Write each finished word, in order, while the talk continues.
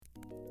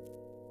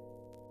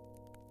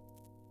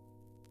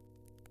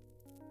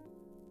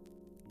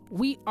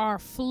We are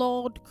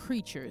flawed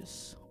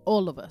creatures,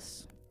 all of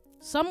us.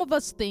 Some of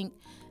us think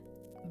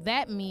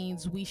that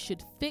means we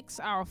should fix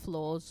our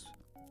flaws,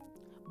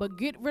 but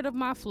get rid of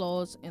my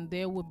flaws and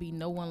there will be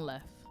no one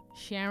left.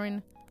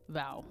 Sharon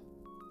Val.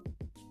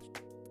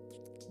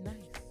 Nice.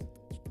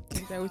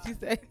 Is that what you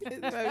say?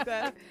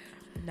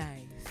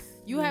 Nice.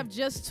 You have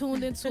just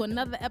tuned into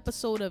another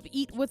episode of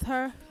Eat With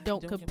Her,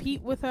 Don't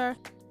Compete With Her.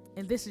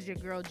 And this is your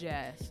girl,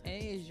 Jazz.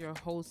 And it is your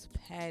host,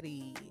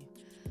 Patty.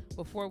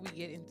 Before we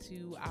get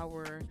into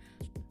our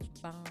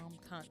bomb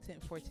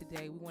content for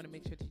today, we want to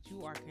make sure that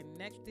you are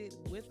connected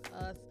with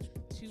us,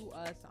 to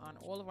us on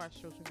all of our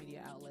social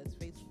media outlets,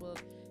 Facebook,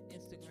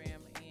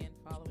 Instagram, and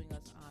following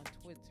us on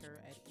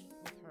Twitter at Eat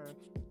With Her,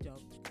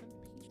 Don't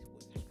Compete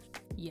With Her.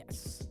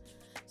 Yes.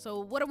 So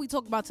what are we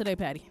talking about today,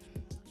 Patty?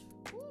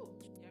 Y'all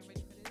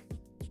ready for this?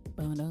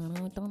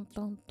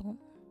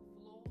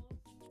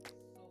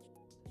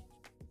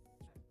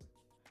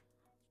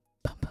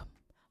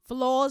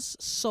 Flaws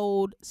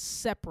sold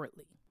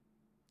separately.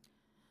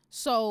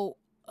 So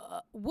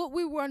what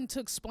we wanted to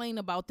explain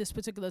about this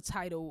particular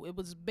title, it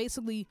was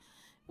basically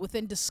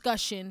within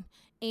discussion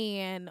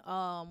and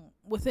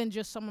within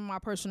just some of my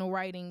personal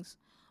writings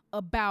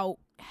about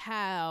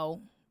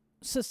how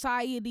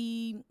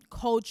society,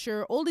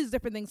 culture, all these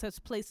different things has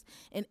placed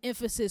an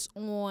emphasis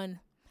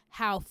on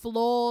how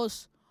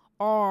flaws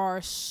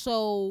are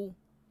so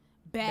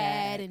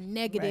bad and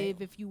negative,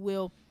 right, if you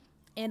will.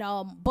 And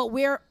but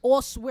we're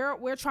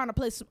trying to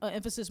place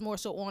emphasis more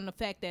so on the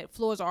fact that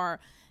flaws are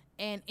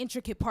an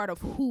intricate part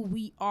of who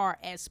we are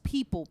as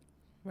people,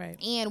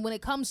 right? And when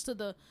it comes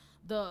to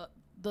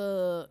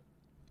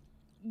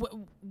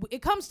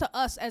it comes to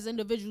us as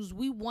individuals,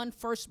 we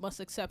first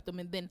must accept them,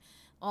 and then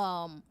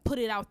put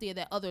it out there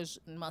that others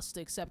must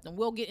accept them.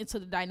 We'll get into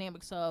the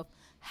dynamics of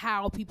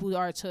how people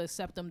are to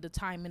accept them, the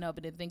timing of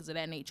it, and things of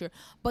that nature.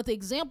 But the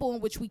example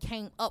in which we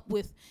came up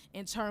with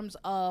in terms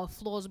of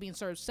flaws being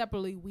served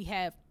separately, we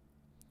have,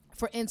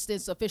 for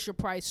instance, a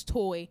Fisher-Price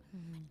toy,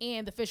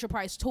 and the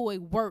Fisher-Price toy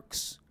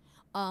works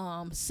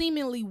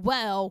seemingly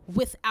well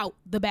without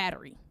the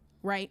battery,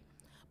 right?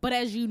 But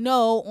as you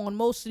know, on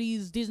most of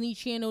these Disney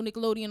Channel,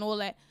 Nickelodeon, all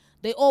that,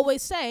 they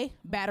always say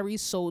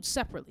batteries sold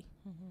separately.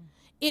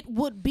 It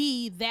would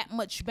be that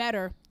much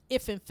better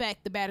if, in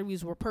fact, the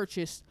batteries were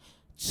purchased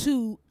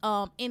to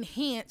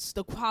enhance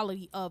the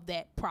quality of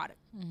that product.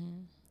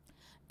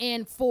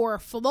 And for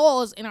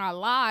flaws in our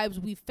lives,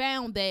 we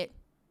found that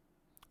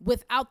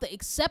without the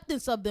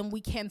acceptance of them,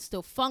 we can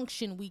still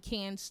function, we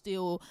can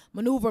still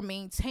maneuver,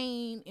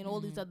 maintain, and all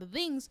these other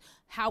things.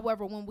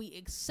 However, when we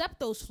accept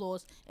those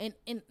flaws, and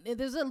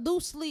there's a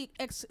loosely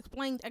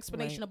explained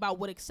explanation about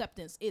what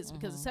acceptance is,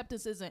 because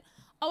acceptance isn't,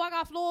 oh, I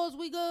got flaws,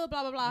 we good,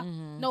 blah, blah, blah.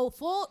 No,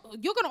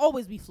 you're going to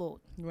always be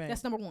flawed. Right.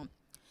 That's number one.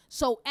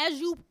 So as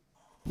you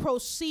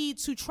proceed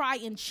to try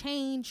and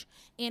change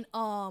and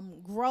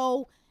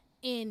grow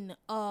in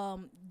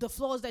the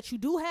flaws that you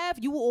do have,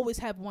 you will always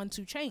have one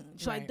to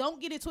change. Right. Like,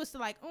 don't get it twisted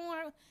like,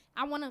 oh,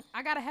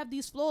 I gotta have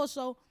these flaws,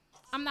 so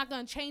I'm not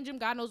gonna change them.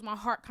 God knows my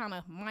heart kind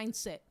of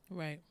mindset.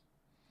 Right.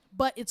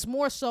 But it's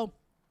more so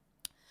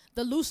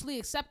the loosely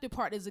accepted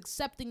part is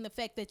accepting the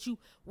fact that you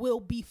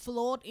will be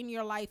flawed in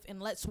your life,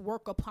 and let's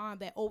work upon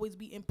that. Always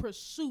be in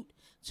pursuit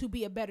to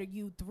be a better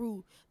you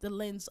through the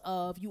lens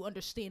of you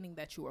understanding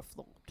that you are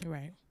flawed.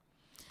 Right.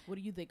 What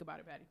do you think about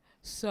it, Patty?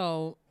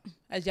 So,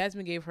 as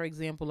Jasmine gave her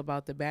example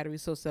about the battery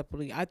so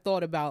separately, I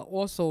thought about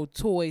also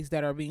toys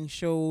that are being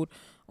showed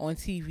on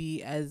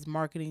TV as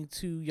marketing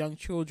to young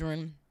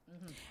children.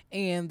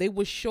 And they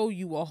would show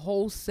you a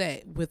whole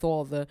set with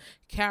all the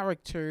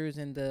characters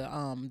and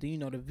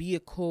the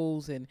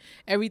vehicles and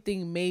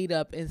everything made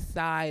up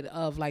inside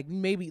of, like,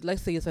 maybe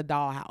let's say it's a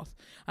dollhouse.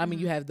 I mean,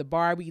 you have the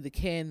Barbie, the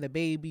Ken, the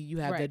baby, you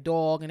have the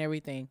dog and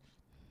everything.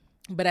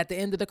 But at the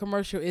end of the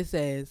commercial, it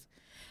says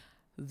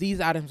these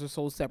items are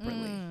sold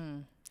separately.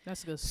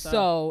 That's good stuff.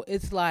 So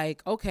it's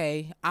like,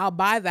 okay, I'll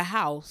buy the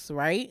house,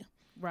 right?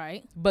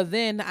 Right. But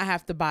then I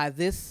have to buy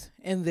this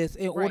and this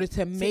in order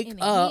to make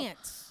up.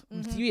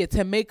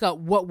 To make up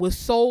what was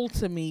sold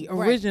to me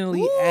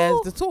originally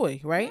as the toy,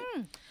 right?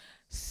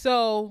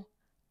 So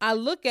I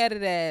look at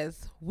it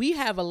as we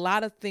have a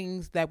lot of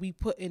things that we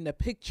put in the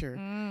picture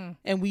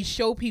and we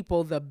show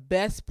people the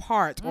best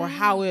part or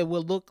how it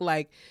will look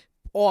like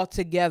all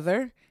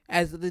together,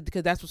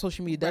 because that's what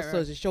social media does. So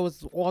it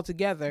shows us all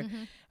together.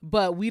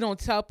 But we don't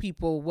tell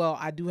people, well,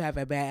 I do have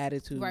a bad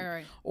attitude.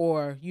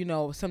 Or,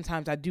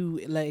 sometimes I do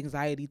let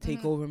anxiety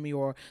take over me,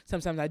 or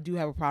sometimes I do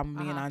have a problem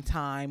being on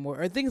time,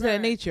 or things of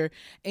that nature.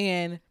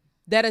 And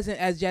that doesn't,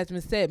 as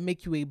Jasmine said,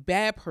 make you a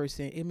bad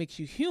person. It makes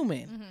you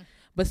human.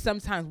 But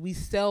sometimes we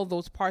sell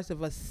those parts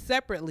of us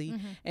separately.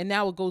 And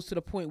now it goes to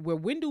the point where,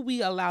 when do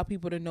we allow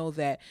people to know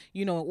that,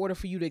 in order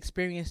for you to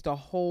experience the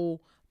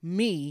whole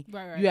me,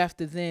 you have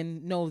to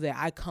then know that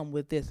I come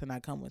with this and I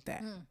come with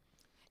that.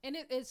 And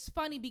it's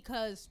funny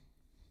because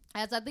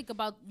as I think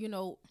about,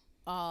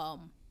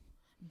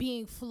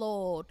 being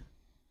flawed,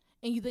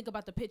 and you think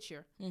about the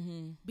picture,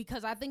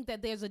 because I think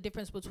that there's a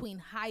difference between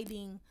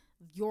hiding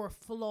your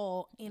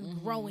flaw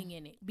and growing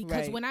in it.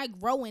 Because when I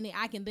grow in it,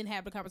 I can then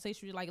have the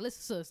conversation with you like,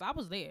 listen, sis, I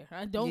was there.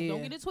 Don't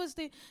get it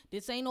twisted.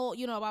 This ain't all,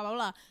 blah, blah,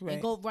 blah.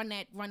 And go run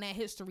that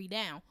history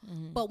down.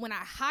 But when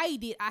I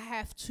hide it, I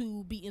have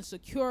to be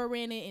insecure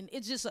in it. And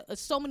it's just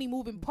so many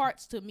moving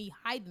parts to me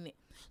hiding it.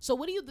 So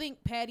what do you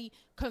think, Patty,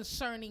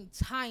 concerning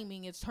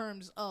timing in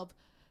terms of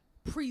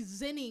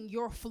presenting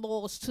your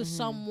flaws to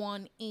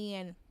someone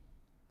and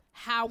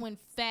how, in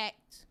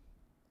fact,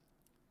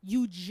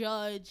 you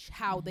judge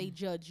how they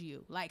judge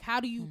you? Like, how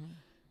do you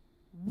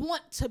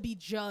want to be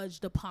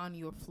judged upon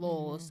your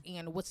flaws,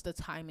 and what's the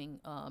timing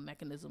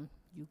mechanism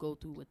you go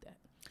through with that?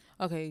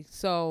 Okay,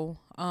 so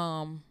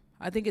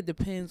I think it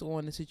depends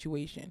on the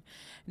situation.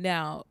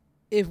 Now,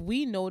 if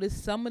we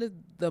notice some of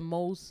the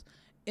most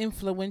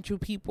influential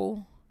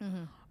people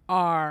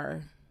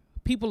are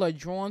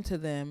drawn to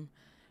them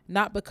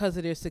not because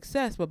of their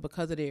success, but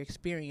because of their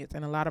experience.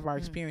 And a lot of our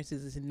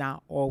experiences is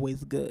not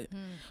always good.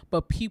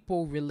 But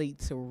people relate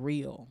to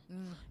real,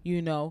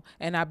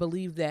 And I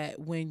believe that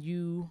when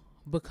you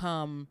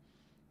become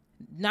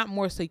not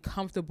more say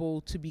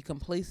comfortable to be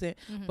complacent,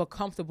 but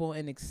comfortable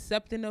and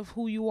accepting of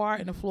who you are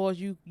and the flaws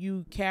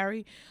you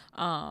carry,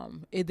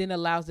 it then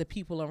allows the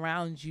people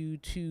around you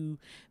to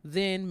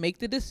then make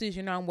the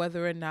decision on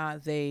whether or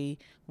not they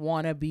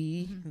want to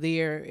be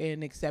there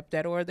and accept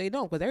that, or they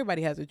don't, because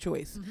everybody has a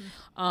choice.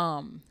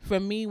 For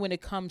me, when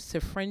it comes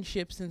to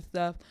friendships and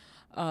stuff,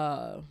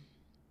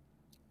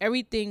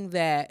 everything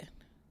that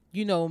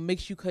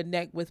makes you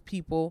connect with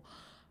people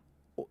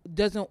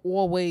doesn't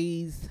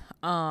always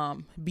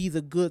be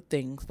the good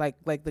things,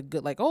 like the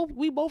good, like, oh,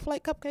 we both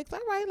like cupcakes, all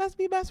right, let's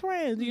be best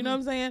friends. You know what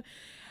I'm saying?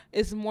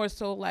 It's more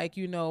so like,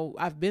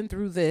 I've been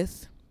through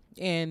this,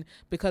 and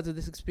because of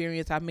this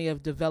experience I may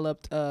have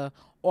developed a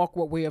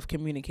awkward way of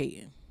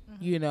communicating.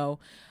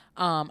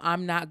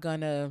 I'm not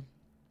gonna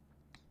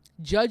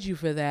judge you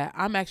for that.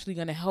 I'm actually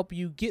going to help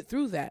you get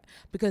through that,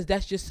 because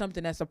that's just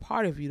something that's a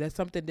part of you. That's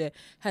something that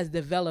has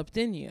developed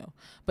in you,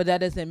 but that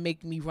doesn't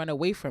make me run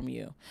away from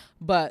you.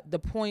 But the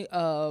point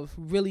of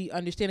really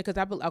understanding, because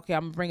I'm going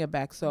to bring it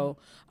back. So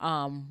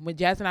when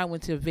Jazz and I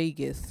went to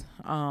Vegas,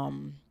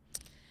 I'm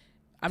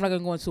not going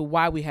to go into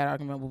why we had an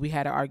argument, but we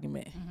had an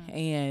argument.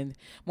 And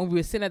when we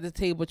were sitting at the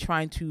table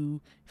trying to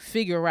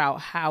figure out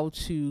how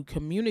to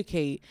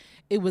communicate,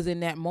 it was in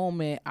that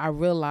moment I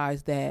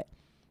realized that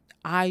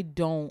I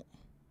don't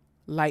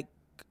like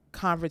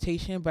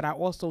confrontation, but I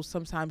also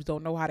sometimes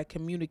don't know how to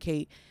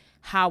communicate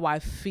how I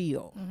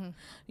feel,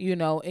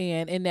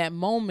 and in that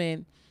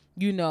moment,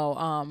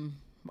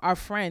 our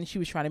friend, she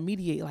was trying to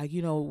mediate, like,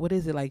 what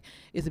is it? Like,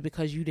 is it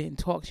because you didn't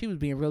talk? She was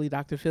being really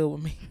Dr. Phil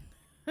with me.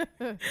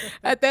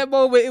 At that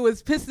moment, it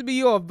was pissing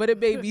me off, but it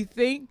made me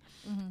think.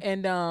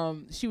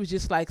 And she was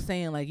just like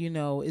saying, like,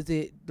 is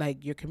it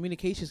like your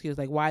communication skills?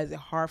 Like, why is it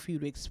hard for you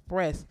to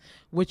express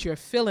what you're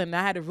feeling? And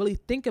I had to really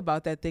think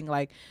about that thing.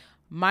 Like,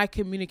 my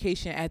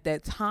communication at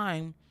that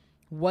time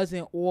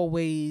wasn't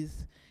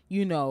always,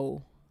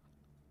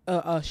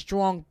 a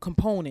strong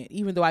component,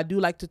 even though I do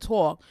like to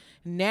talk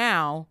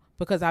now,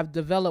 because I've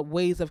developed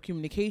ways of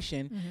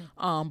communication.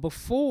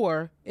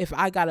 Before, if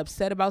I got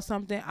upset about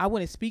something, I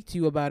wouldn't speak to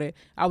you about it.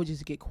 I would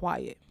just get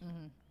quiet.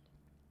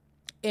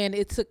 And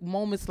it took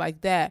moments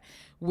like that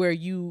where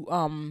you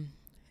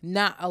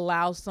not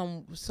allow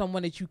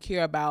someone that you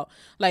care about,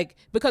 like,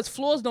 because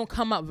flaws don't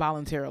come up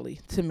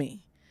voluntarily to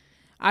me.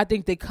 I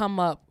think they come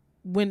up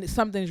when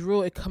something's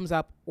real. It comes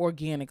up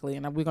organically,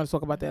 and we're going to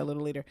talk about that a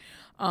little later.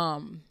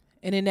 And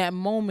in that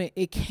moment,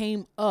 it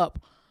came up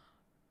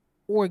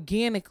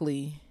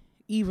organically,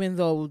 even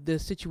though the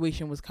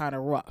situation was kind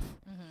of rough.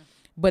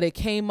 But it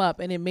came up,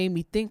 and it made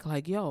me think,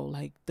 like, yo,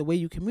 like, the way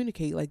you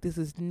communicate, like, this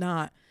is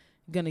not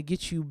gonna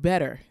get you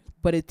better.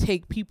 But it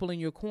take people in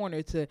your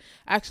corner to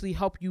actually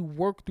help you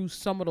work through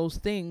some of those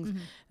things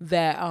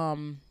that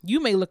you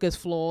may look as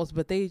flaws,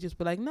 but they just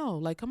be like, no,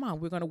 like, come on,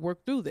 we're gonna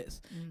work through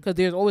this. Because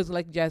there's always,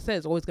 like Jazz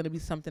says, always gonna be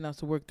something else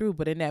to work through.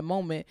 But in that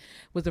moment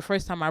was the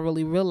first time I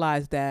really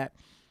realized that,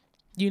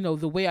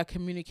 the way I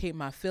communicate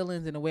my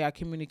feelings and the way I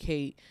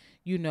communicate,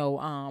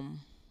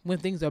 when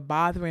things are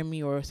bothering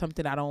me or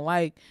something I don't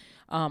like,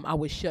 I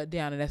would shut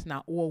down. And that's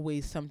not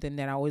always something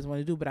that I always want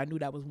to do, but I knew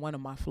that was one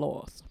of my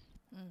flaws.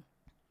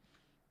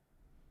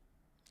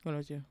 What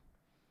about you?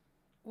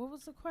 What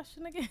was the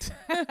question again?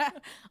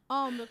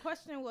 The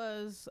question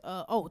was,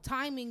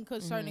 timing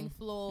concerning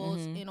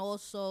flaws, and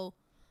also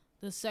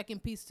the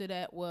second piece to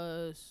that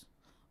was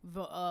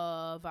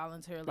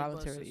voluntarily.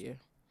 Voluntarily, yeah.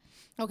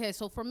 Okay,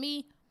 so for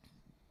me,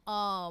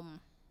 I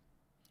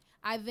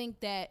think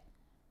that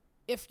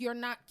if you're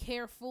not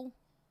careful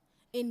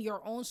in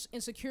your own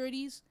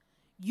insecurities,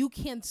 you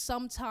can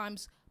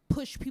sometimes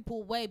push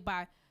people away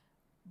by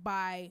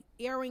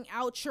airing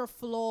out your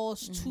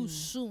flaws too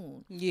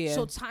soon. Yeah.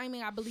 So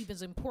timing, I believe,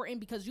 is important,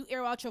 because you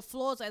air out your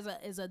flaws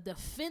as a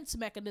defense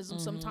mechanism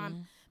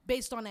sometimes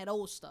based on that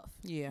old stuff.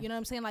 Yeah. You know what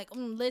I'm saying? Like,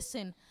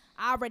 listen,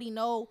 I already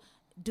know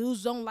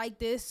dudes don't like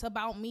this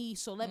about me,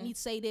 so let me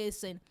say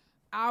this, and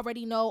I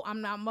already know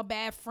I'm a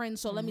bad friend,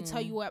 so let me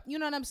tell you what. You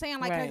know what I'm saying?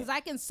 Like, because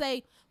I can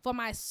say for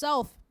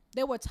myself,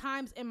 there were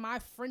times in my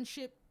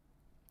friendship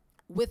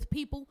with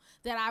people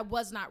that I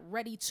was not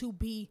ready to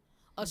be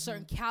a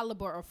certain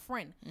caliber of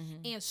friend.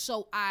 And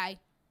so I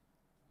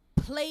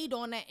played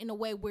on that in a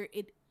way where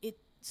it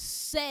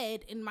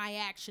said in my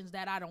actions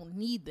that I don't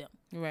need them.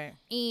 Right.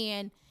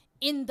 And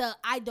in the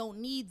I don't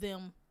need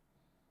them,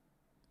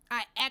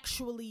 I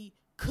actually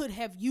could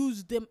have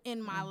used them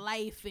in my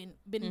life and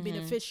been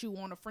beneficial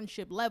on a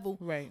friendship level.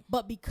 Right.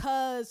 But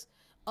because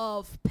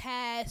of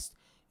past,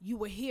 you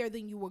were here,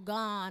 then you were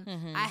gone,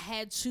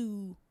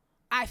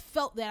 I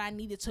felt that I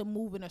needed to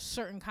move in a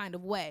certain kind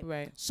of way.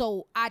 Right.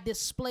 So I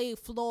displayed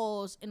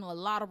flaws in a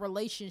lot of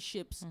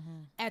relationships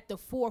at the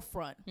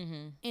forefront.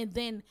 And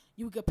then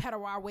you could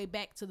pedal our way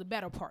back to the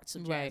better parts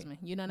of Jasmine.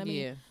 You know what I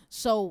mean? Yeah.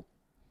 So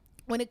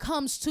when it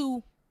comes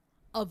to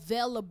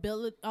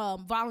availability,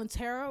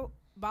 voluntarily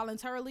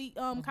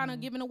kind of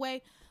giving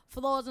away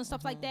flaws and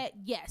stuff like that,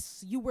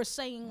 yes. You were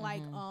saying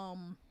like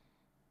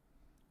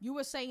you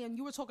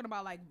were talking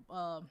about like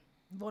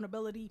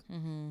vulnerability.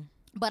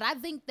 But I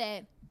think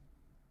that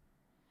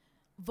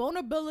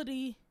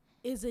vulnerability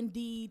is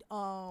indeed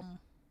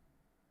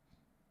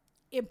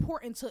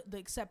important to the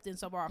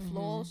acceptance of our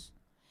flaws,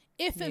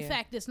 if in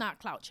fact it's not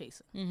clout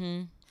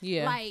chasing.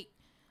 Yeah. Like,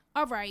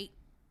 all right,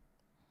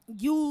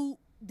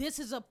 this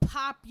is a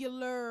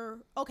popular,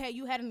 okay,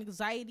 you had an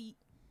anxiety.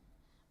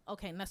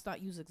 Okay, let's not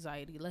use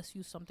anxiety. Let's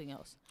use something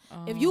else.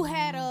 If you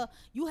had a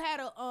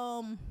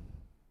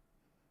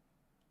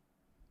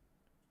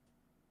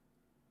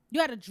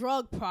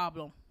drug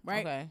problem,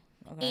 right? Okay.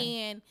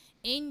 And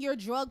in your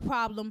drug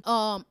problem,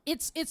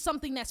 it's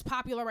something that's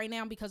popular right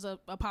now because of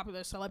a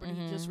popular celebrity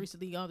just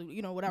recently,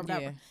 whatever.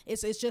 Yeah.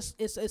 It's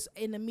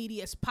in the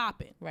media, it's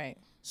popping. Right.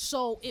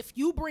 So if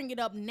you bring it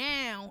up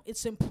now,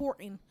 it's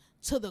important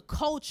to the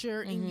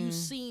culture, and you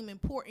seem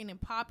important and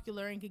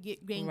popular and could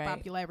gain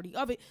popularity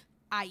of it,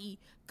 i.e.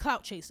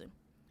 clout chasing.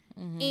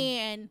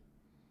 And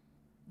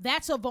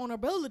that's a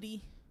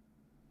vulnerability.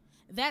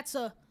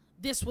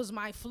 This was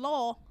my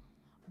flaw,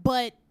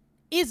 but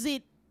is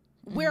it,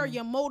 where are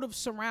your motives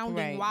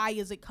surrounding why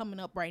is it coming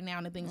up right now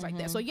and things like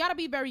that? So you got to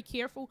be very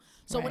careful.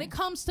 So when it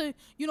comes to,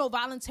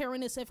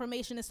 volunteering this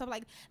information and stuff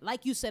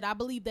like you said, I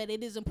believe that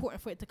it is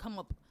important for it to come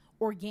up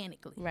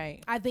organically.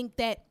 Right. I think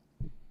that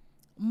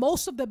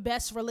most of the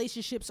best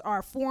relationships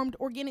are formed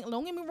organically.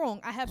 Don't get me wrong.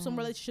 I have some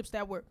relationships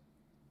that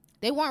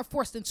they weren't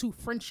forced into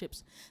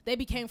friendships. They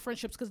became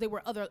friendships because there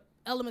were other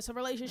elements of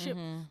relationship.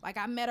 Like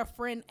I met a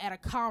friend at a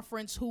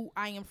conference who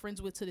I am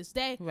friends with to this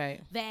day.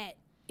 Right. That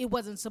it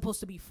wasn't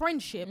supposed to be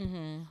friendship.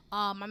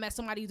 I met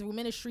somebody through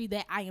ministry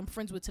that I am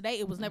friends with today.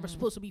 It was never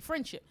supposed to be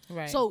friendship.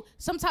 Right. So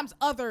sometimes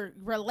other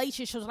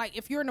relationships, like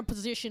if you're in a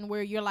position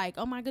where you're like,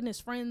 oh my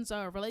goodness, friends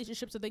or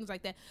relationships and things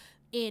like that,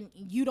 and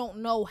you don't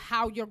know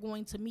how you're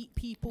going to meet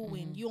people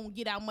and you don't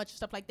get out much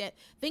stuff like that,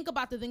 think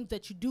about the things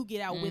that you do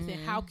get out with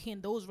and how can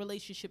those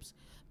relationships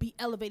be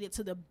elevated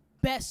to the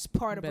best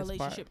part of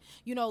relationship.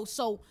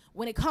 So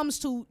when it comes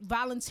to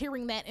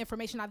volunteering that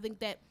information, I think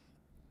that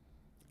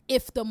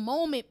if the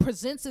moment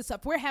presents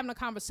itself, we're having a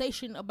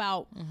conversation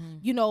about,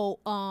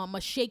 a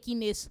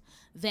shakiness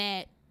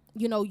that,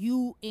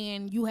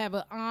 you have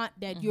an aunt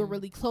that you're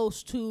really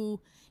close to,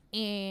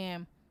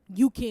 and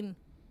you can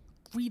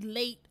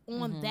relate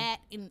on that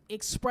and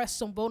express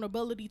some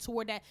vulnerability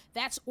toward that.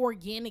 That's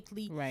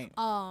organically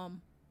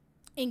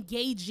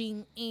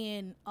engaging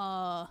in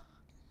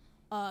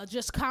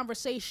just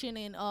conversation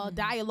and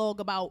dialogue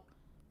about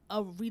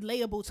a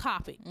relatable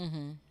topic.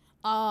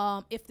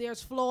 If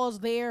there's flaws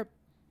there,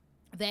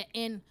 that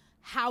in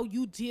how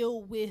you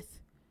deal with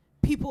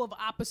people of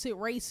opposite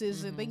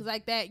races and things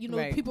like that,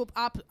 people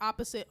of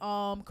opposite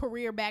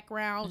career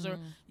backgrounds, or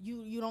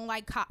you don't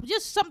like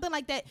just something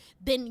like that,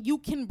 then you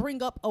can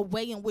bring up a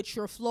way in which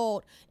you're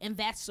flawed, and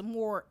that's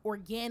more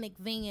organic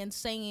than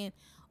saying,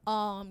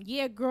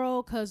 yeah,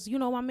 girl, because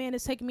my man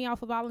is taking me out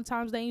for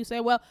Valentine's Day, and you say,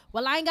 well,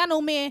 I ain't got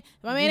no man.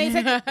 My man ain't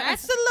taking.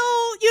 That's a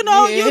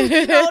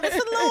little, that's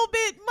a little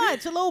bit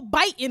much, a little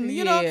biting.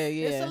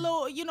 It's a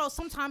little,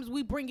 sometimes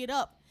we bring it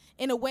up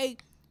in a way,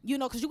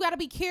 because you got to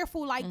be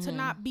careful, like to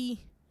not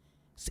be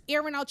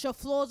airing out your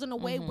flaws in a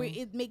way where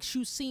it makes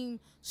you seem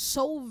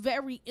so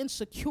very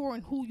insecure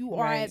in who you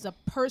are as a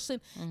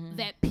person,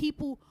 that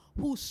people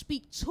who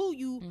speak to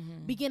you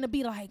begin to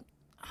be like,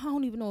 I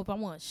don't even know if I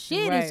want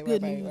shit. It's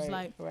good news.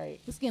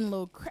 It's getting a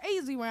little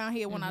crazy around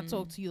here when I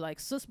talk to you.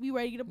 Like, sis, be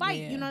ready to bite.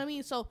 You know what I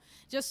mean? So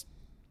just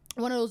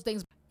one of those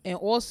things. And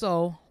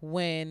also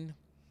when,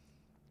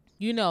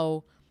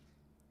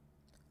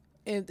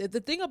 and the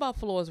thing about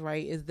flaws,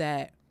 right, is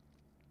that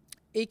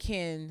it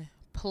can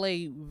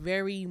play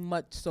very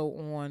much so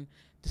on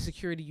the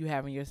security you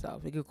have in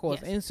yourself. It could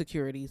cause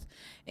insecurities.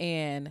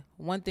 And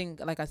one thing,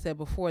 like I said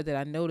before, that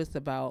I noticed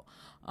about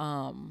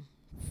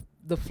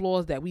the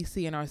flaws that we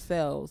see in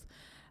ourselves,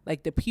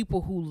 like the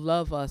people who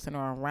love us and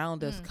are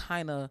around us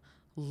kind of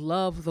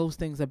love those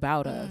things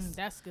about us.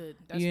 That's good.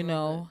 That's real good.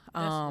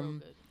 That's real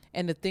good.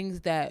 And the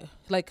things that,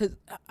 like, cause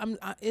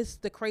it's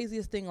the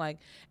craziest thing, like,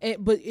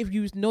 but if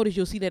you notice,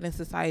 you'll see that in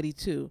society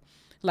too.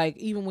 like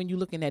even when you're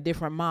looking at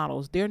different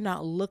models, they're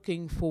not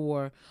looking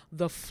for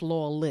the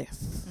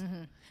flawless.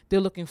 They're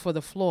looking for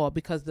the flaw,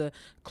 because the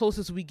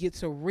closest we get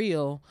to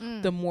real,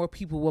 the more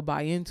people will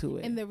buy into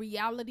it. And the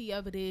reality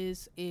of it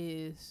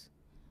is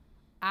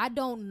I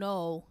don't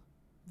know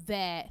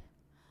that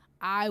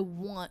I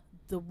want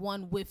the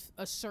one with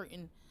a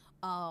certain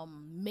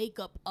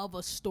makeup of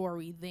a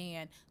story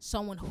than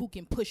someone who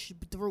can push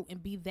through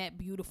and be that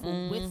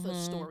beautiful with a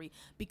story.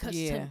 Because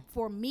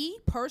for me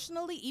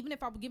personally, even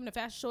if I was given a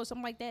fashion show or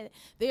something like that,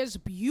 there's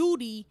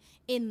beauty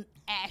in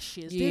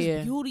ashes.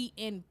 There's beauty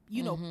in,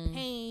 you know,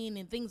 pain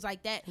and things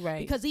like that. Right.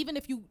 Because even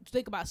if you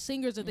think about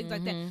singers and things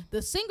like that,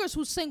 the singers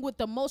who sing with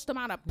the most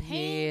amount of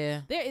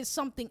pain, there is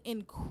something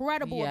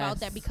incredible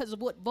about that, because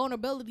of what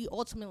vulnerability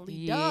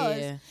ultimately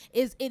does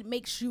is it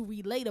makes you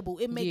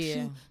relatable. It makes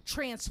you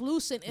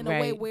translucent in a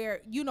way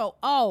where, you know,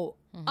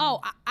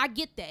 I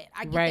get that.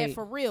 I get that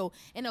for real.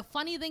 And the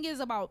funny thing is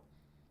about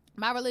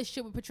my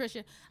relationship with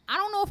Patricia, I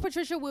don't know if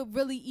Patricia would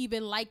really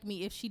even like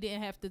me if she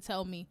didn't have to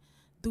tell me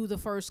through the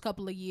first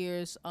couple of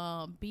years,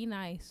 be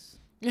nice.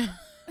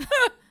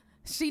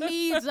 She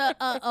needs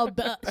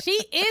she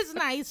is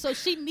nice, so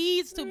she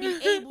needs to be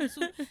able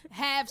to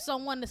have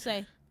someone to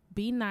say,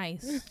 be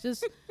nice.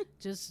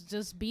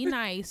 Just be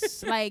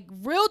nice. Like,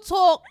 real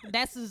talk,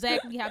 that's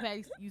exactly how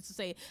Patty used to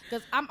say it.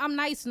 Because I'm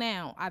nice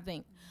now, I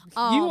think.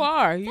 You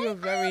are. You are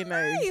very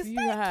nice. You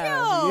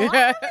have. You.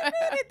 Yeah.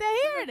 I needed to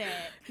hear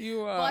that.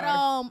 You are.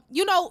 But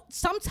you know,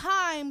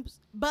 sometimes,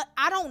 but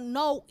I don't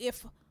know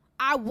if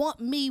I want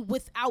me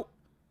without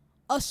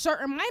a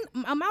certain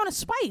amount of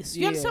spice.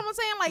 You understand what I'm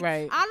saying?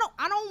 Like,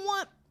 I don't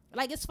want,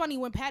 like, it's funny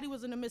when Patty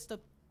was in the midst of,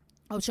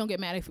 oh, she don't get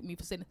mad at me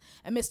for saying this,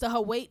 amidst of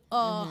her weight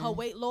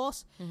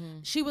loss,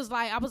 she was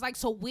like, I was like,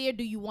 so where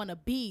do you want to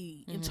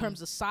be in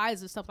terms of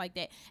size and stuff like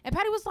that? And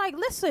Patty was like,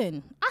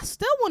 listen, I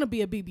still want to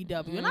be a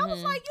BBW. And I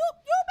was like, you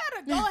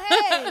better go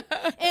ahead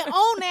and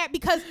own that,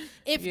 because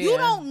if you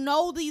don't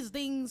know these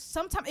things,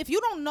 sometimes if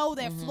you don't know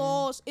that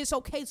flaws, it's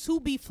okay to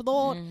be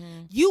flawed,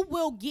 you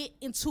will get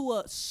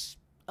into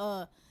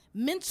a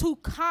mental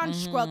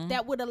construct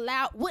that wouldn't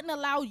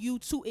allow you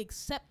to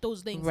accept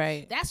those things.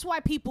 Right. That's why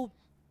people,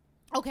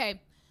 okay,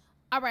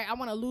 all right, I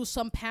want to lose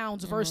some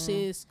pounds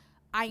versus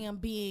I am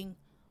being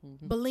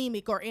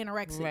bulimic or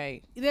anorexic.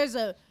 Right. There's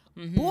a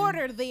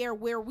border there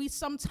where we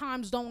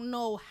sometimes don't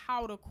know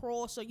how to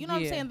cross, or, you know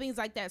what I'm saying, things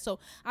like that. So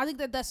I think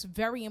that that's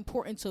very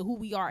important to who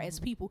we are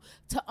as people,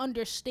 to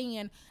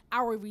understand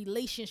our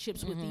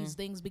relationships with these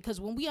things,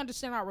 because when we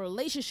understand our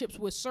relationships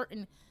with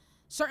certain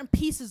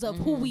pieces of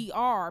who we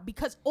are,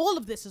 because all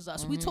of this is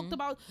us. We talked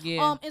about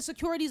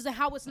insecurities and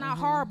how it's not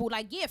horrible.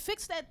 Like,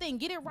 fix that thing,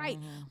 get it right.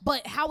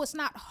 But how it's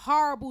not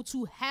horrible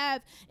to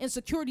have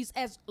insecurities,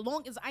 as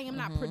long as I am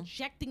not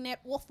projecting that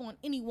off on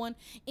anyone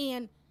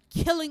and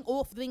killing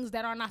off things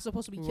that are not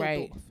supposed to be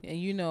killed off. And,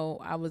 you know,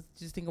 I was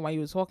just thinking while you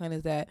were talking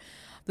is that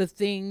the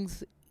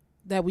things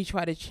that we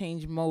try to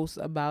change most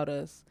about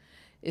us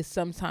is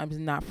sometimes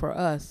not for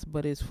us,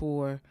 but it's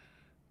for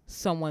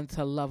someone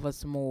to love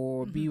us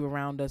more, be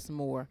around us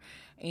more.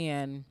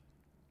 And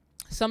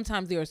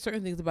sometimes there are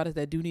certain things about us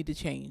that do need to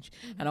change.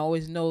 And I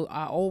always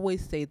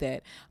say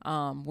that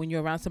when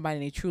you're around somebody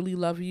and they truly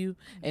love you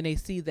and they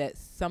see that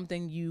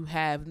something you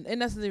have,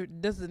 and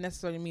that doesn't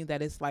necessarily mean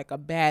that it's like a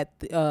bad,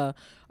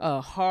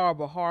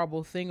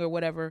 horrible thing or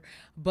whatever,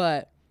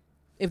 but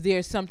if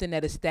there's something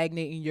that is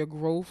stagnating your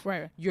growth,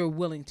 you're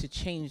willing to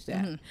change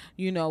that,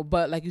 you know.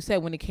 But like you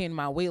said, when it came to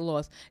my weight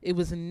loss, it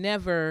was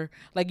never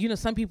like, you know,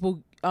 some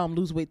people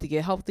lose weight to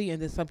get healthy,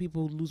 and then some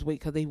people lose weight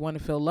because they want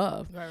to feel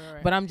loved.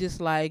 But I'm just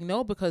like,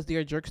 no, because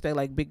there are jerks that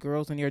like big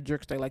girls and there are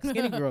jerks that like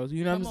skinny girls.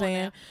 You know what I'm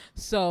saying? Now.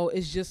 So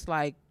it's just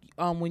like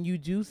when you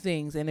do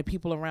things and the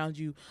people around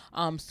you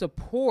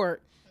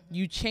support,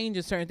 you change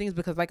in certain things,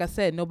 because like I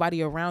said,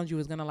 nobody around you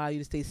is going to allow you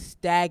to stay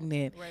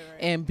stagnant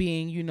and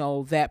being, you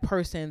know, that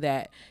person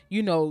that,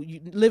 you know,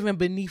 living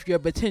beneath your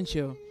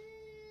potential.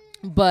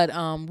 But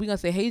we're gonna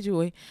say hey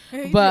Joy.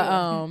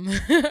 But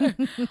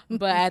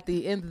but at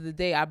the end of the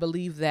day, I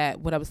believe that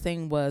what I was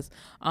saying was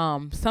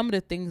some of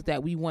the things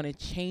that we want to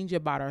change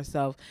about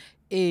ourselves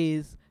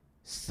is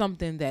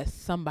something that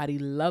somebody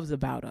loves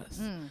about us.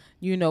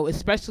 You know,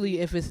 especially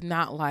if it's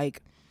not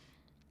like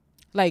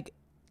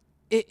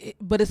it,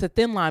 but it's a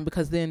thin line,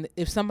 because then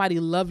if somebody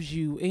loves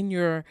you in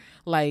your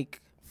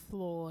like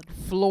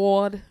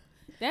flawed,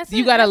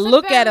 you got to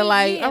look at it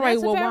like, all right,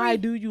 well, why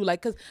do you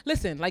like, because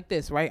listen, like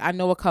this, right? I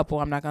know a couple,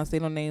 I'm not going to say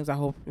no names. I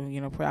hope, you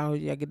know, I hope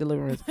you get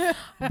deliverance.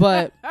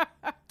 But,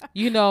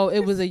 you know, it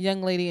was a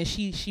young lady and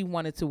she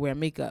wanted to wear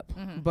makeup,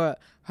 but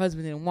her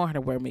husband didn't want her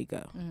to wear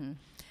makeup.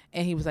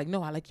 And he was like,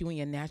 no, I like you in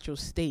your natural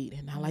state,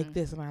 and I like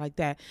this and I like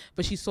that.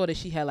 But she saw that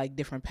she had like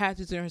different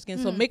patches in her skin.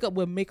 So makeup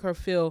would make her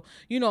feel,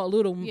 you know, a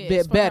little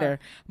bit better.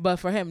 But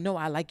for him, no,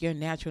 I like your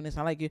naturalness.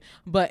 I like you.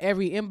 But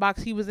every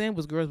inbox he was in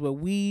was girls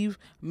with weave,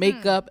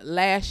 makeup,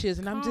 lashes.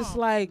 And I'm just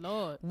like,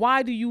 Lord,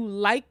 why do you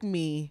like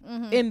me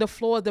in the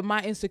flaws of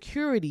my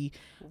insecurity?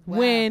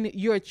 when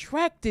you're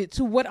attracted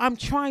to what I'm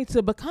trying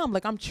to become.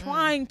 Like I'm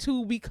trying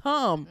to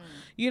become,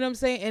 you know what I'm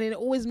saying? And it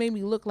always made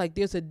me look like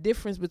there's a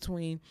difference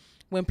between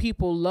when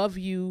people love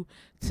you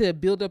to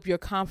build up your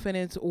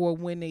confidence or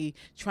when they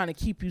trying to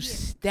keep you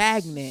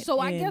stagnant. So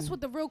I guess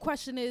what the real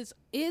question is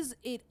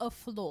it a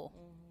flaw?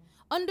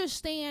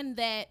 Understand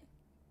that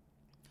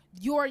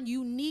your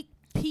unique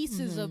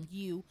pieces of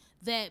you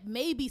that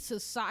maybe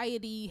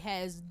society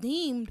has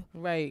deemed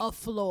a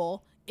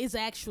flaw is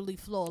actually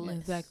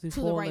flawless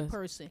to the right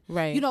person.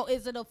 Right. You know,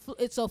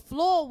 it's a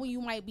flaw when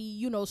you might be,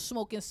 you know,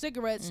 smoking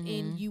cigarettes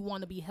and you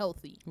want to be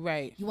healthy.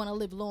 Right. You want to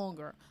live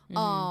longer.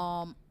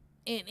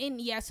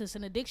 And yes, it's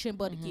an addiction,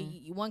 but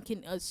one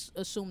can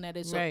assume that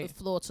it's a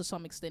flaw to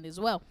some extent as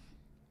well.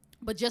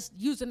 But just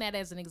using that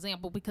as an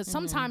example, because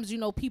sometimes, you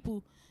know,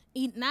 people,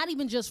 not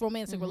even just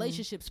romantic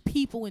relationships,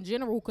 people in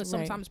general could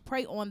sometimes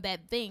prey on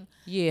that thing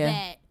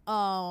that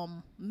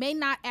may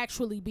not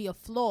actually be a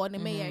flaw, and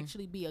it may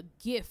actually be a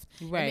gift.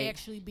 It may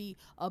actually be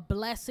a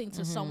blessing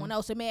to someone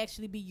else. It may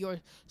actually be your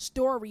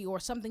story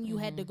or something you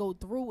had to go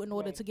through in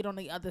order to get on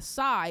the other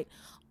side.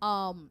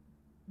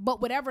 But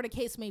whatever the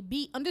case may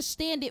be,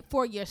 understand it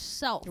for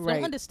yourself.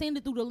 Don't understand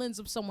it through the lens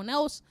of someone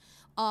else.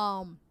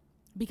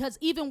 Because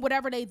even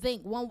whatever they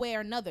think, one way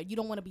or another, you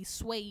don't want to be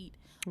swayed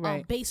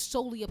based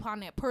solely upon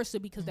that person,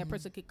 because that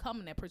person could come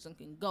and that person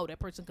can go. That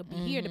person could be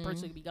here, that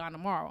person could be gone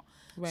tomorrow.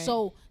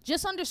 So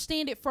just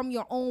understand it from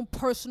your own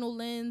personal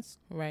lens.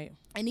 Right.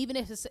 And even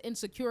if it's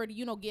insecurity,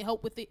 you know, get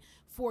help with it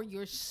for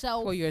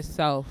yourself.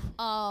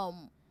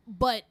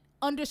 But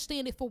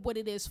understand it for what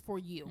it is for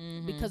you,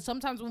 because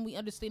sometimes when we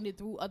understand it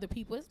through other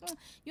people, it's,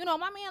 you know,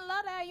 my man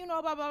love that, you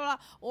know, blah blah blah,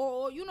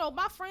 or you know,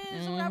 my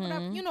friends or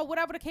whatever, you know,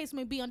 whatever the case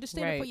may be.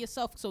 Understand it for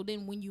yourself, so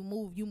then when you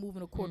move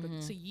in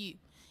accordance to you,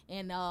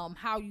 and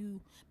how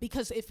you,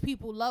 because if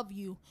people love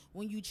you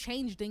when you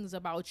change things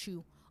about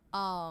you,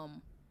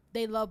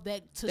 they love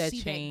that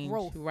see change, that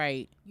growth,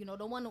 right? You know,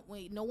 no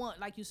one,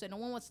 like you said, no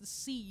one wants to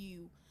see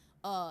you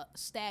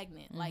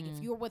stagnant. Like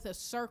if you're with a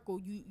circle,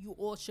 you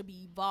all should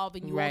be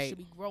evolving, you all should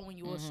be growing,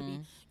 you all should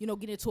be, you know,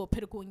 getting to a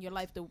pinnacle in your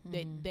life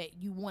that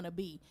you want to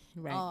be,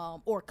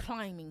 or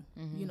climbing,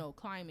 you know,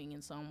 climbing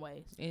in some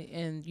ways.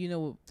 And you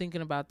know,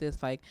 thinking about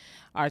this, like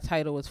our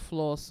title is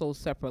Flaws Sold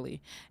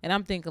Separately, and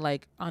I'm thinking,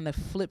 like, on the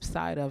flip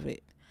side of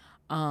it,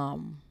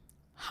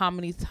 how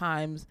many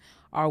times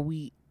are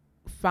we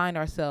find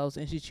ourselves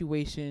in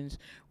situations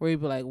where we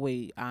be like,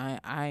 wait,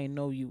 I ain't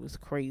know you was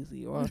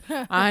crazy, or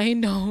I ain't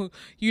know,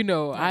 you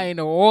know, I ain't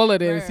know all of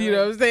this, you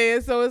know what I'm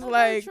saying? So it's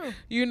like,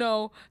 you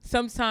know,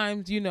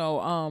 sometimes, you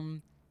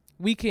know,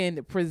 we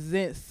can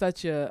present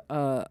such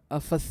a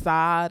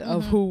facade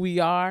of who we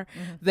are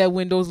that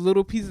when those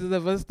little pieces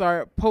of us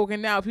start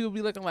poking out, people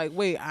be looking like,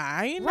 wait,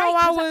 I ain't know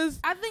I was.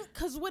 I think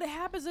because what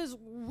happens is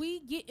we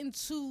get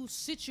into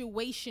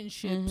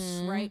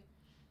situationships, right?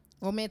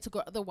 Romantic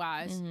or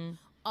otherwise,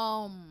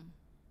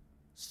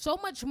 so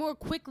much more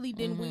quickly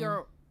than we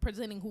are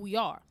presenting who we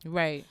are.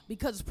 Right.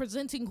 Because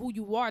presenting who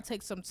you are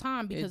takes some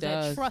time, because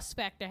that trust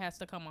factor has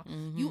to come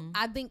on.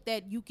 I think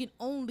that you can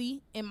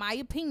only, in my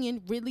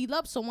opinion, really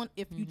love someone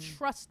if you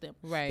trust them.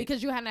 Right.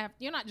 Because you're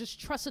not just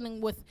trusting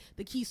them with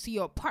the keys to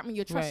your apartment,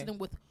 you're trusting them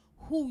with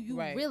who you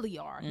really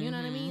are. You know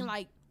what I mean?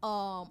 Like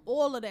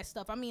all of that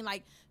stuff. I mean,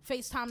 like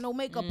FaceTime, no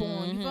makeup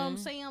on. You know what I'm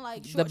saying?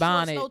 Like short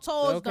shorts, no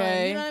toes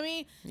done. You know what I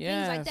mean?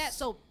 Things like that.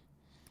 So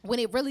when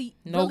it really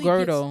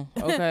girdle,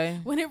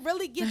 when it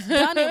really gets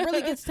done, it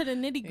really gets to the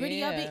nitty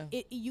gritty of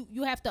it.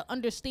 You have to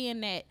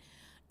understand that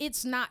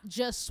it's not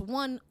just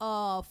one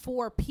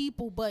for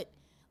people, but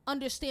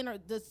understand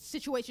the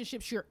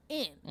situationships you're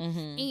in,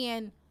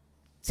 and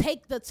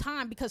take the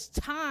time, because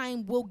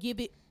time will give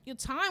it. Your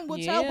time will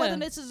tell whether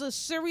this is a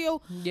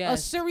serial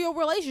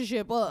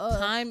relationship,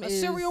 a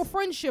serial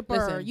friendship,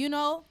 or you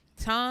know,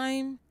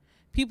 time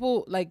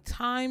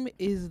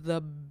is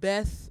the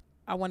best.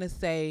 I want to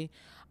say.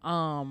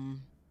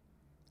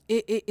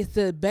 It's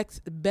the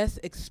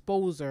best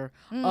exposer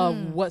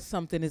of what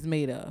something is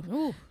made of.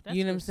 Ooh,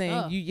 you know what I'm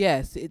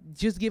saying?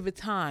 Just give it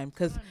time,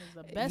 because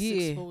the best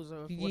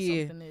exposer of what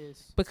something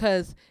is,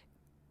 because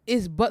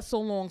it's but so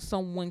long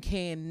someone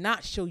can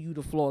not show you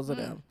the flaws of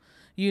them.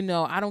 You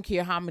know, I don't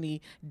care how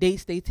many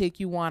dates they take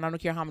you on. I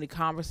don't care how many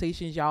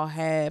conversations y'all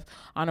have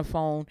on the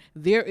phone.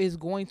 There is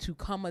going to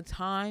come a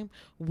time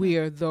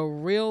where the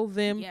real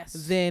them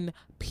then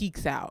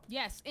peaks out.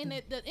 Yes, and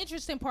the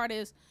interesting part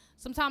is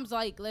sometimes,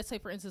 like, let's say,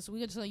 for instance,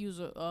 we just use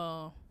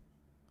a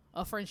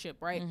friendship,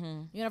 right?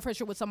 You're in a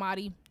friendship with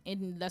somebody,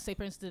 and let's say,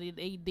 for instance,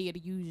 they dare to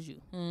use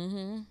you.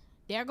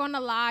 They're going to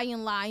lie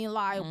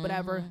or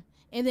whatever,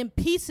 and then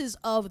pieces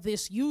of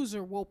this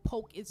user will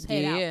poke its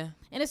head out.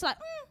 And it's like,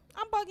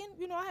 I'm bugging.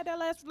 You know, I had that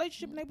last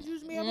relationship and they was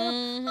using me.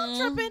 I'm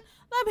tripping.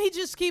 Let me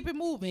just keep it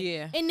moving.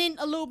 Yeah. And then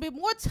a little bit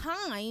more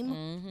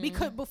time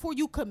because before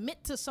you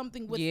commit to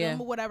something with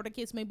them or whatever the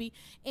case may be,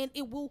 and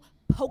it will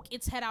poke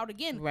its head out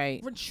again.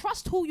 Right.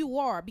 Trust who you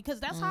are, because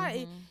that's how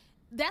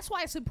that's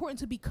why it's important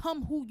to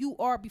become who you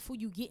are before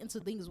you get into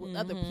things with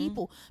other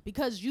people,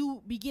 because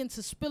you begin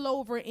to spill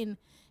over and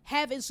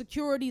have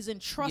insecurities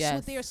and trust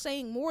what they're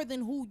saying more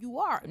than who you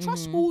are.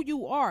 Trust who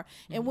you are.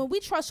 And when we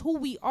trust who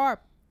we are,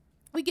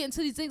 we get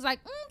into these things like,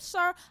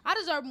 sir, I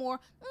deserve more.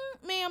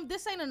 Ma'am,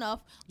 this ain't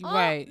enough.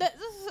 Right.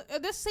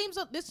 This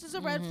is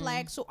a red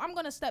flag. So I'm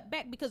gonna step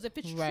back, because if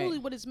it's truly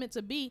what it's meant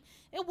to be,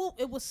 it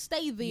will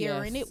stay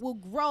there and it will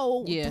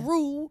grow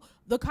through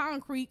the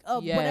concrete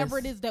of whatever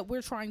it is that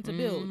we're trying to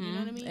build. You know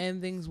what I mean?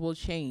 And things will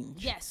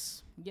change. Yes.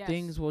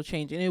 Things will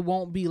change, and it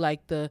won't be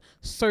like the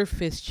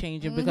surface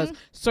changing, because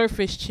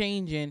surface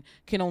changing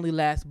can only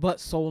last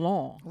but so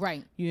long,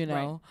 right? You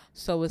know,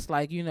 so it's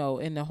like, you know,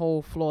 in the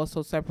whole flaw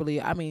so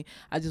separately. I mean,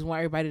 I just want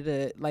everybody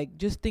to like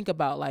just think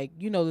about, like,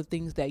 you know, the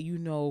things that, you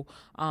know,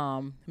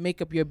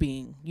 make up your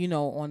being, you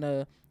know, on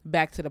the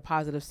back to the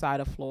positive side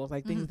of flaws,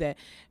 like things that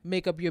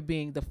make up your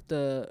being,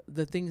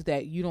 the things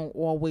that you don't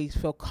always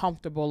feel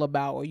comfortable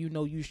about, or, you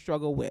know, you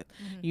struggle with,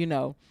 you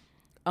know.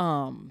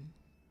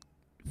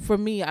 For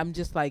me, I'm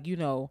just like, you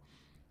know,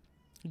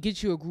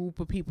 get you a group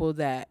of people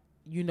that,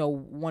 you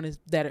know,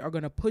 that are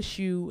going to push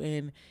you,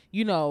 and,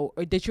 you know,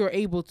 or that you're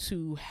able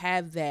to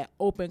have that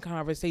open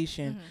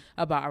conversation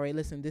about, all right,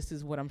 listen, this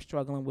is what I'm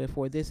struggling with,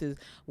 or this is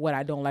what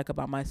I don't like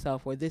about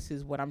myself, or this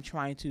is what I'm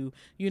trying to,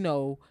 you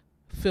know,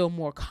 feel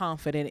more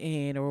confident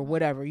in, or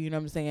whatever, you know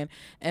what I'm saying?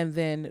 And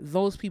then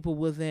those people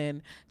will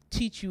then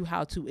teach you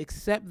how to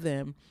accept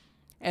them,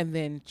 and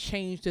then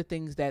change the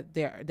things that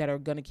are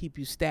going to keep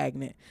you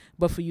stagnant,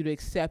 but for you to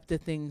accept the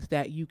things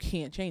that you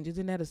can't change.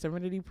 Isn't that a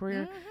serenity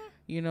prayer?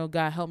 You know,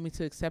 God, help me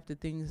to accept the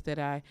things that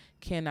I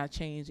cannot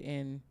change,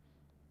 and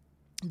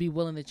be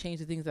willing to change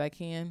the things that I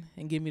can,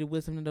 and give me the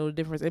wisdom to know the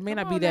difference. It may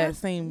not be that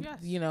same,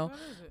 you know,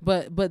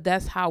 but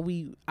that's how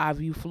I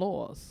view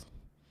flaws.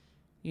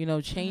 You know,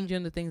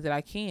 changing the things that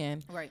I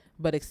can,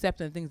 but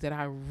accepting the things that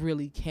I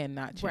really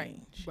cannot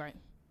change.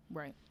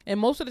 Right. And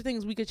most of the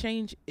things we could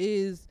change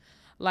is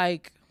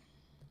like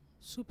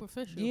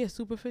superficial. Yeah,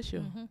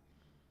 superficial.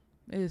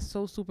 It is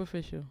so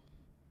superficial.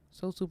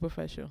 So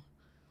superficial.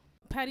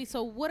 Patty,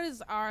 so what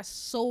is our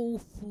soul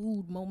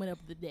food moment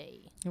of the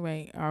day?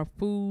 Right. Our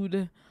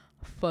food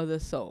for the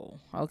soul.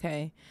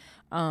 Okay.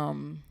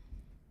 I'm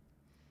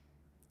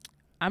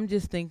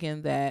just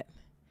thinking that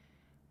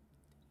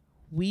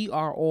we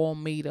are all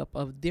made up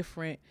of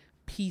different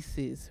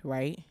pieces,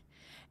 right?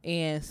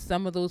 And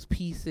some of those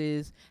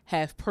pieces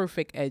have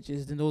perfect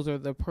edges, and those are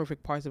the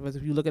perfect parts of us.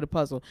 If you look at a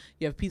puzzle,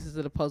 you have pieces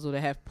of the puzzle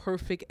that have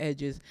perfect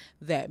edges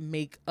that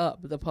make up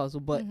the puzzle.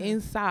 But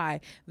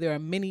inside, there are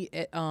many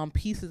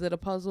pieces of the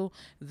puzzle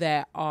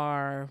that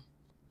are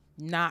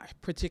not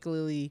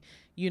particularly,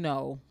 you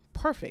know,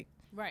 perfect.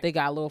 Right. They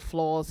got little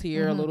flaws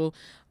here, a little,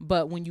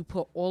 but when you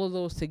put all of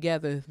those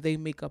together, they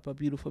make up a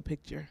beautiful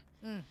picture.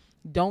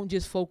 Don't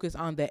just focus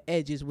on the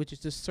edges, which is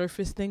the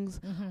surface things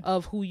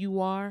of who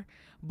you are,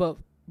 but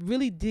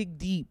really dig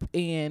deep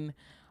and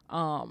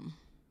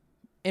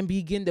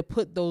begin to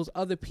put those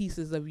other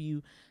pieces of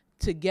you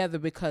together,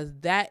 because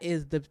that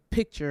is the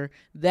picture,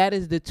 that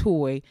is the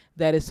toy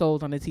that is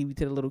sold on the TV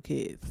to the little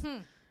kids.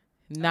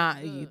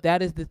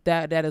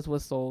 That is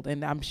what's sold.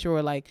 And I'm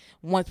sure, like,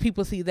 once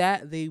people see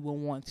that, they will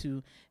want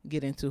to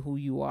get into who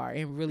you are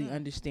and really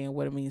understand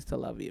what it means to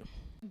love you.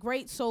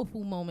 Great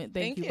soulful moment.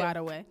 Thank you, by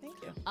the way. Thank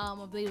you. I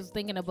was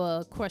thinking of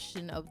a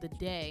question of the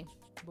day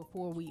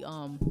before we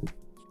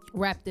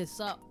wrap this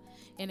up,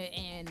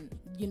 and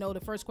you know, the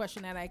first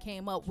question that I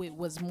came up with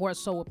was more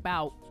so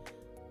about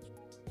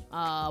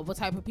what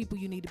type of people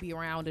you need to be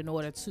around in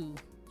order to,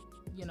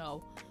 you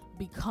know,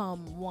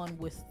 become one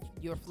with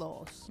your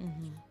flaws.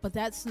 But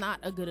that's not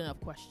a good enough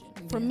question.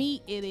 For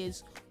me, it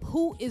is,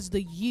 who is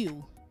the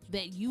you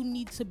that you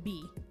need to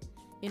be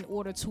in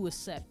order to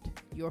accept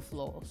your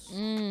flaws?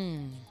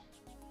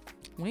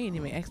 We ain't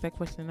even asked that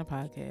question in the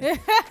podcast.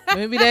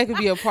 Maybe that could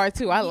be a part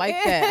 2. I like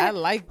that. I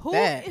like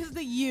that. Who is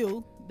the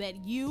you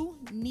that you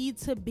need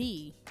to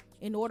be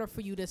in order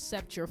for you to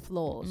accept your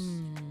flaws?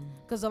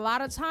 Because a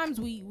lot of times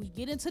we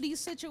get into these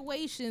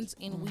situations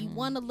and we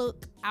want to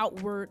look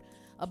outward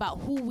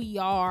about who we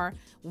are,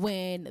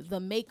 when the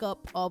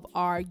makeup of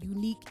our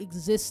unique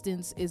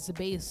existence is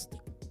based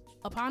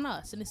upon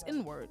us, and it's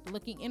inward,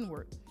 looking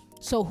inward.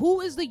 So who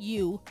is the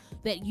you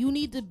that you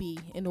need to be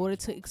in order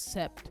to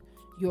accept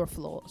your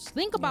flaws?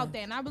 Think about that,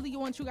 and I really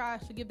want you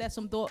guys to give that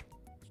some thought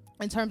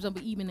in terms of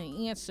even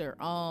an answer.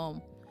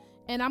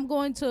 And I'm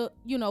going to,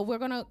 you know, we're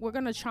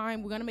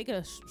gonna make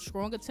a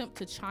strong attempt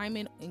to chime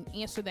in and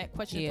answer that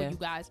question for you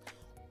guys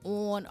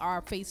on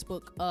our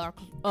Facebook,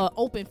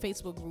 open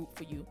Facebook group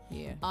for you.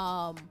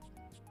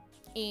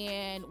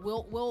 And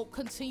we'll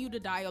continue the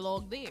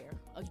dialogue there.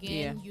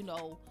 Again, you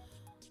know,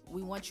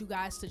 we want you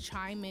guys to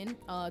chime in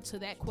to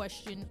that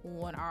question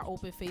on our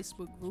open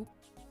Facebook group.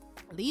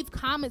 Leave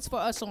comments for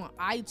us on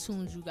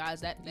iTunes, you guys.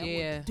 That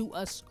would do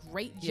us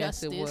great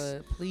justice. Yes, it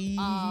would. Please.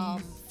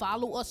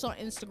 Follow us on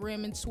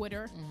Instagram and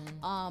Twitter.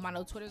 I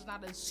know Twitter's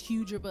not as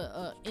huge of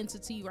a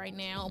entity right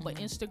now, but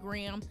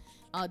Instagram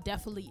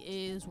definitely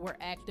is. We're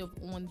active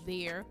on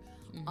there.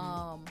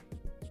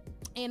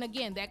 And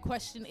again, that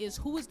question is,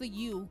 who is the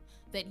you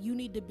that you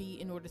need to be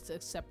in order to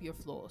accept your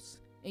flaws?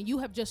 And you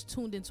have just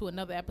tuned into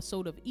another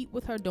episode of Eat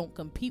With Her, Don't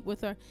Compete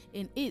With Her.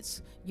 And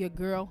it's your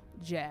girl,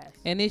 Jazz.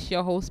 And it's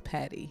your host,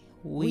 Patty.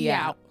 We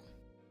out.